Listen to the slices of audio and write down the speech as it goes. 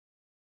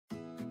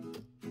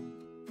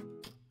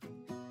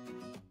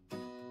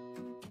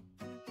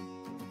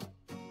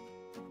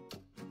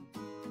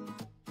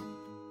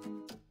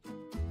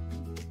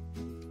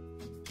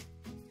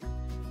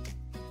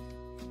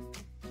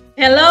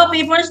Hello,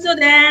 people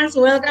students.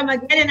 Welcome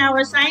again in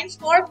our Science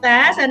 4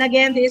 class. And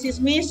again, this is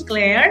Miss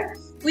Claire.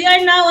 We are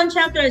now on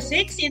chapter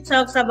 6. It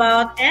talks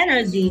about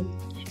energy.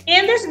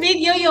 In this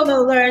video, you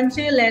will learn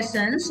two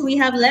lessons. We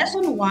have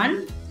lesson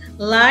 1,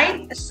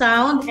 light,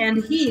 sound,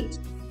 and heat.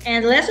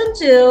 And lesson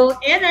 2,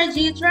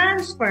 energy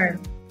transfer.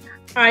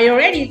 Are you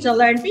ready to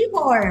learn,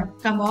 people?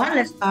 Come on,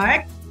 let's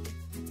start.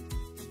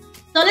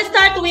 So let's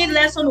start with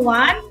lesson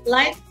 1,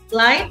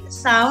 light,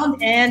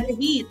 sound, and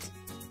heat.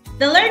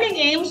 The learning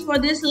aims for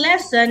this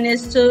lesson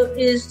is to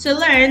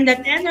learn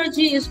that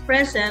energy is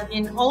present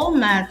in all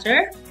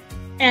matter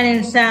and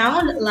in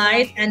sound,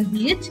 light, and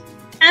heat,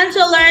 and to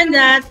learn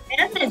that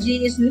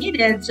energy is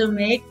needed to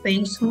make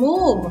things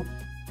move.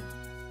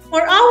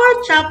 For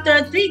our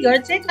chapter trigger,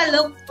 take a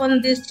look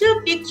on these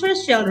two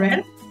pictures,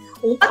 children.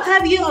 What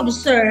have you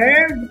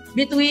observed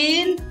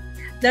between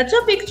the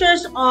two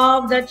pictures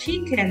of the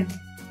chicken?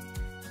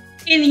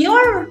 In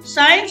your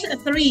Science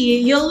 3,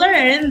 you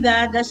learn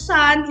that the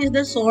sun is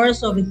the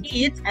source of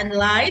heat and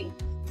light,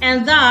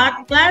 and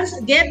that plants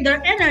get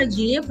their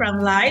energy from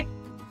light,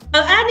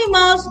 while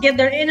animals get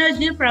their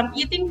energy from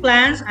eating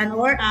plants and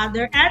or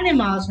other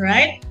animals,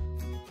 right?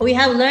 We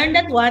have learned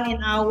that one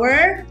in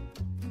our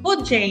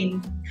food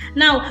chain.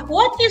 Now,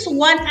 what is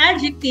one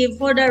adjective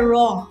for the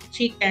raw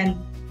chicken?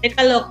 Take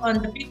a look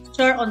on the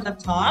picture on the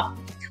top.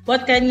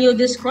 What can you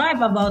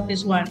describe about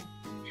this one?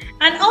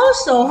 And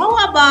also, how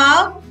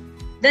about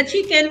the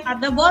chicken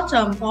at the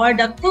bottom or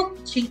the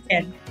cooked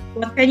chicken?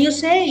 What can you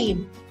say?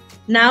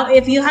 Now,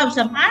 if you have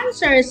some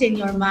answers in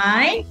your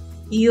mind,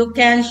 you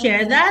can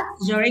share that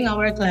during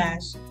our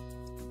class.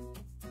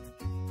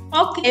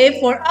 Okay,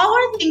 for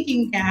our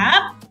thinking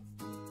cap,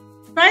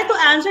 try to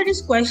answer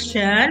this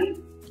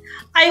question.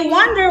 I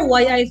wonder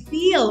why I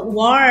feel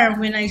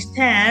warm when I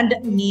stand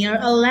near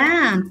a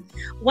lamp.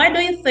 Why do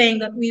you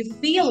think that we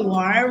feel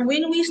warm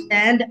when we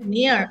stand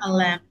near a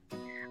lamp?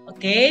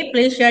 Okay,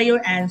 please share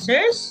your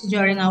answers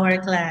during our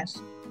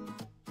class.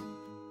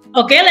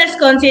 Okay, let's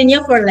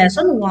continue for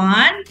lesson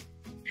 1.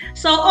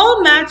 So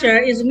all matter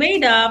is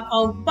made up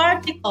of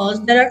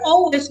particles that are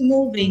always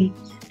moving.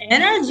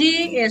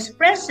 Energy is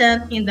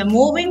present in the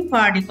moving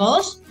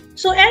particles.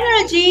 So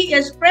energy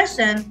is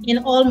present in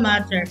all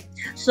matter.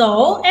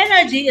 So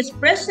energy is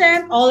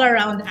present all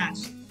around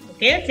us.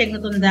 Okay, take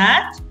note on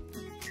that.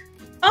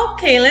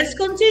 Okay, let's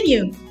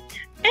continue.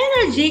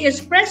 Energy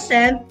is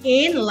present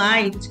in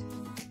light.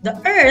 The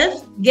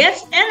earth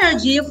gets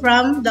energy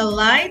from the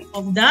light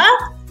of the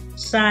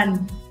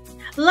sun.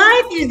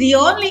 Light is the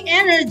only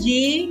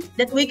energy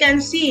that we can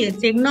see.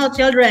 Take note,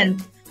 children.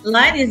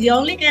 Light is the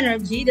only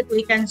energy that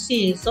we can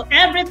see. So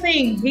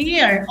everything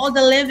here, all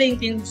the living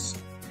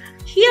things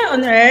here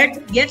on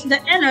earth gets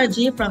the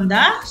energy from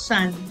the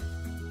sun.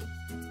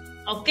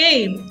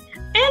 Okay.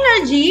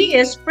 Energy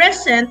is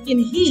present in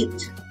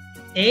heat.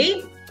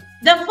 Okay.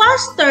 The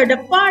faster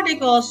the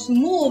particles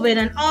move in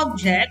an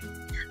object,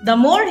 the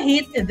more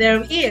heat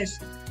there is.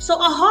 So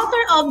a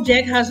hotter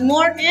object has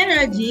more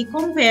energy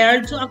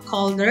compared to a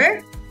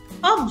colder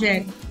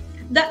object.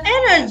 The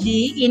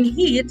energy in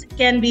heat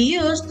can be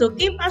used to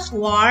keep us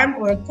warm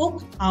or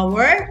cook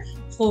our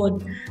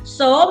food.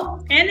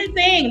 So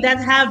anything that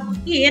have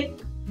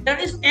heat, there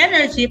is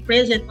energy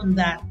present on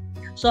that.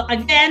 So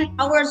again,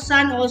 our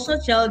sun also,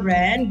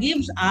 children,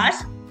 gives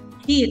us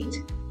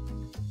heat.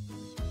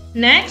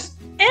 Next,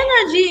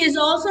 energy is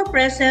also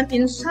present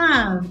in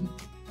sound.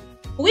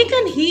 We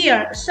can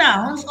hear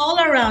sounds all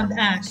around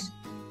us.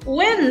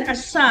 When a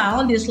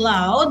sound is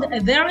loud,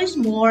 there is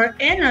more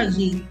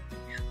energy.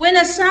 When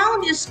a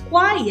sound is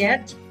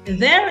quiet,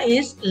 there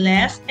is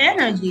less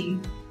energy.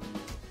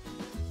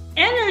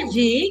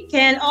 Energy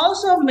can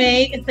also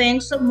make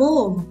things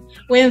move.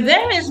 When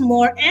there is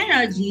more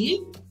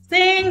energy,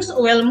 things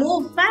will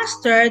move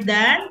faster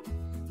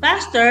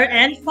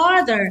and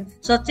farther.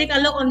 So take a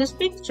look on this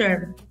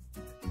picture.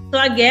 So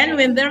again,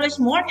 when there is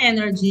more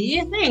energy,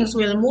 things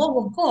will move,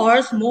 of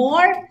course,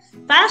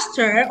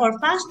 faster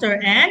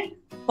and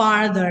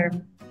farther.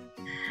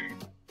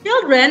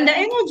 Children, the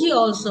energy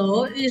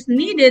also is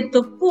needed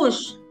to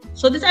push.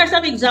 So these are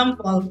some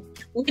examples.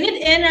 We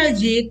need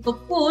energy to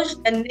push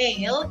a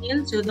nail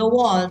into the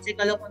wall.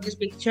 Take a look at this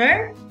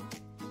picture.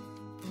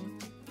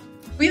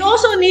 We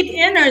also need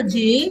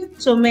energy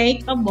to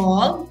make a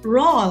ball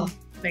roll,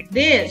 like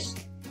this.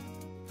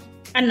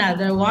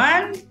 Another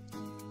one.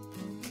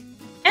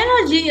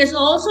 Energy is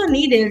also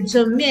needed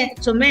to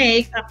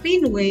make a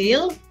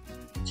pinwheel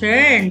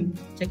turn.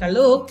 Take a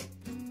look.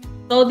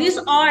 So these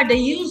are the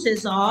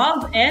uses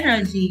of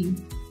energy.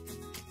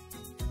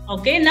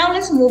 Okay, now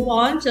let's move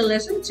on to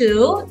lesson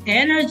 2,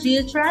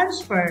 energy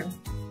transfer.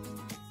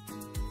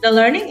 The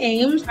learning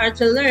aims are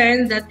to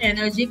learn that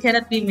energy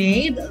cannot be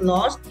made,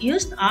 lost,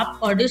 used up,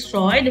 or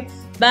destroyed,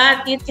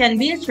 but it can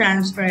be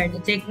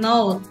transferred. Take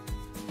note.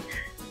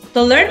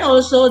 To learn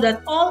also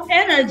that all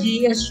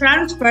energy is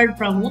transferred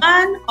from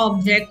one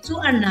object to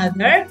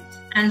another,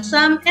 and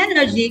some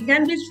energy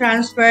can be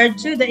transferred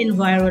to the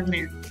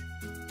environment.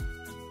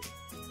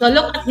 So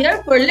look at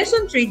here for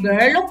lesson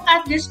trigger, look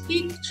at this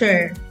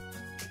picture.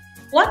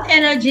 What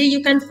energy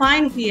you can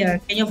find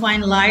here? Can you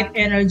find light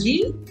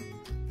energy,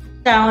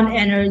 sound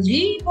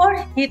energy,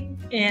 or heat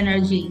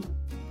energy?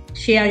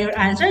 Share your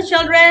answer,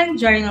 children,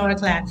 during our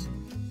class.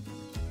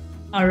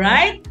 All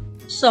right.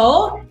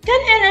 So,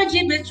 can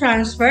energy be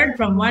transferred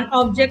from one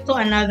object to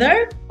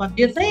another? What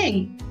do you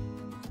think?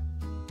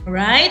 All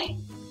right.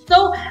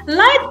 So,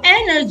 light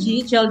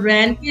energy,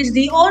 children, is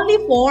the only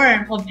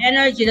form of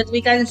energy that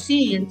we can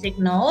see. And take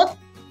note,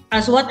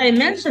 as what I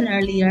mentioned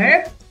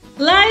earlier,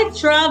 light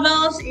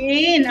travels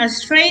in a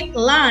straight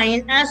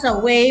line as a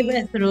wave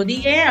through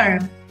the air.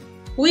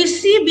 We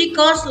see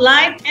because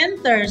light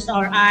enters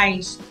our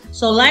eyes.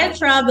 So light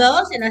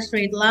travels in a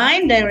straight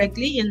line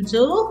directly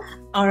into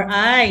our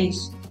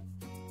eyes.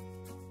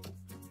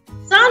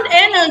 Sound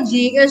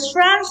energy is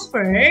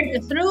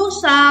transferred through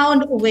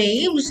sound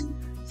waves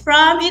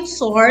from its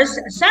source,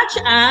 such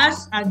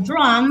as a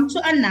drum,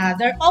 to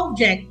another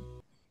object.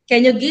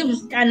 Can you give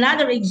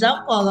another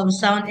example of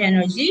sound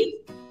energy?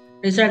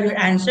 Reserve your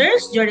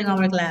answers during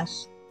our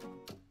class.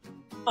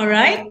 All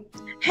right.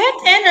 Heat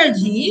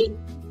energy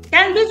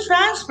can be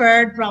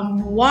transferred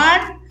from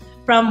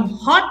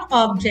hot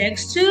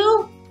objects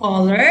to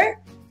colder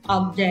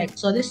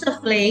objects. So this is a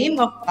flame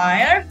of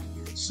fire.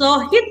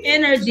 So heat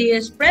energy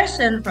is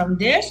present from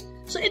this.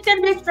 So it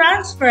can be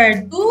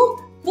transferred to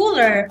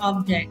cooler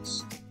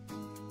objects.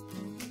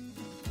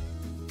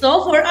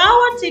 So for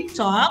our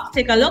TikTok,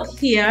 take a look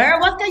here.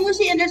 What can you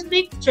see in this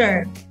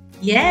picture?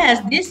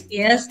 Yes, this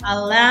is a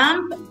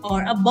lamp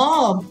or a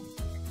bulb.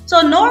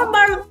 So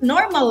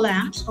normal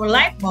lamps or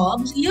light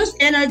bulbs use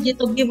energy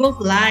to give off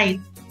light.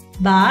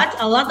 But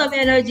a lot of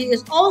energy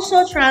is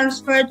also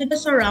transferred to the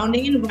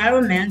surrounding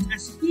environment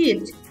as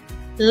heat.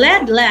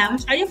 LED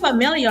lamps, are you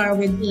familiar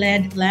with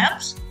LED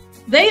lamps?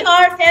 They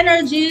are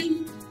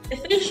energy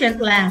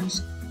efficient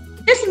lamps.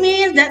 This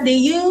means that they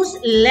use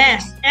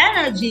less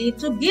energy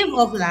to give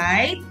off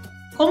light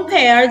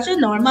compared to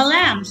normal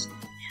lamps.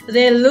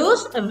 They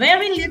lose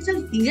very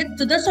little heat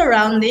to the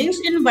surroundings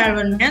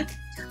environment,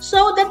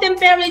 so the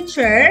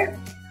temperature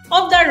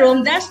of the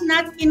room does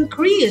not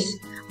increase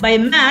by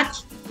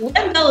much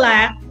when the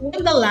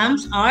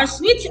lamps are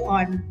switched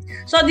on.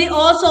 So they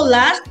also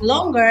last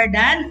longer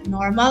than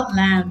normal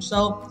lamps.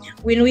 So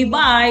when we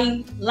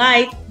buy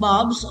light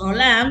bulbs or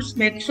lamps,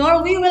 make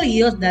sure we will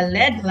use the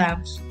LED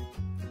lamps.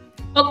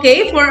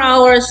 Okay, for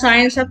our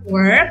science at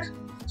work,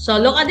 so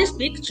look at this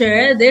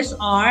picture. They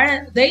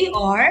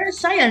are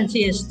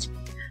scientists.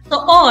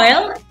 So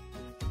oil,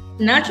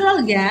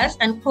 natural gas,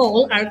 and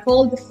coal are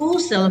called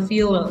fossil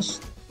fuels.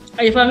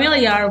 Are you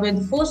familiar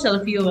with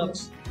fossil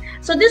fuels?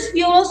 So these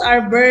fuels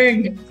are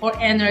burned for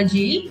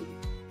energy,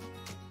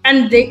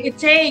 and it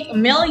takes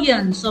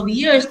millions of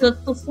years to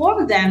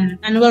form them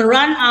and will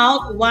run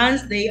out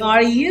once they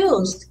are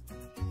used.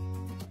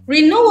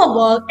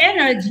 Renewable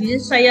energy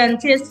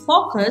scientists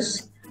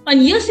focus on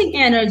using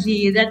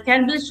energy that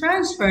can be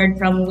transferred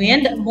from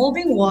wind,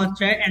 moving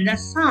water, and the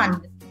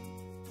sun.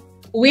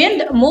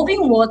 Wind,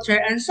 moving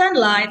water, and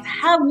sunlight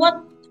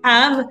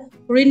have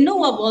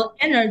renewable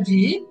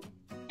energy,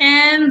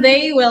 and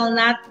they will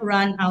not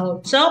run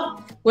out.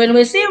 So when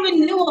we say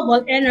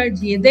renewable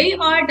energy, they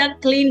are the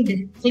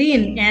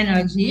clean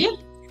energy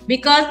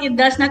because it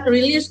does not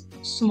release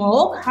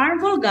smoke,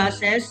 harmful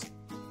gases,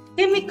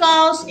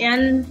 chemicals,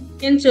 and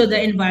into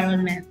the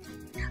environment.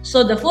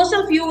 So the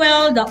fossil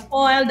fuel, the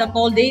oil, the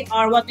coal, they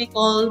are what we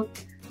call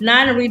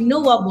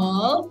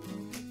non-renewable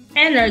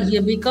energy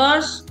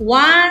because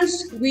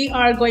once we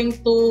are going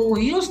to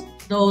use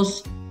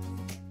those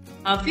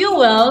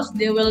fuels,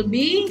 they will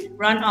be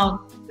run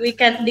out. They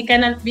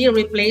cannot be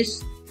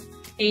replaced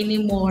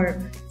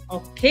anymore.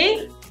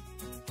 Okay.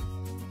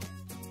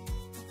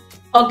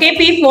 Okay,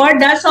 P4,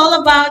 that's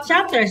all about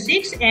chapter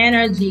 6,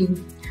 energy.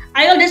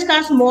 I will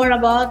discuss more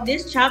about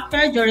this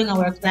chapter during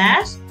our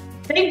class.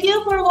 Thank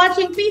you for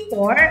watching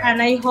P4,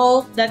 and I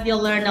hope that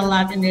you'll learn a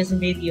lot in this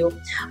video.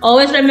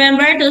 Always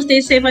remember to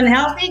stay safe and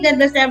healthy. God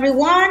bless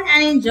everyone,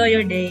 and enjoy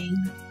your day.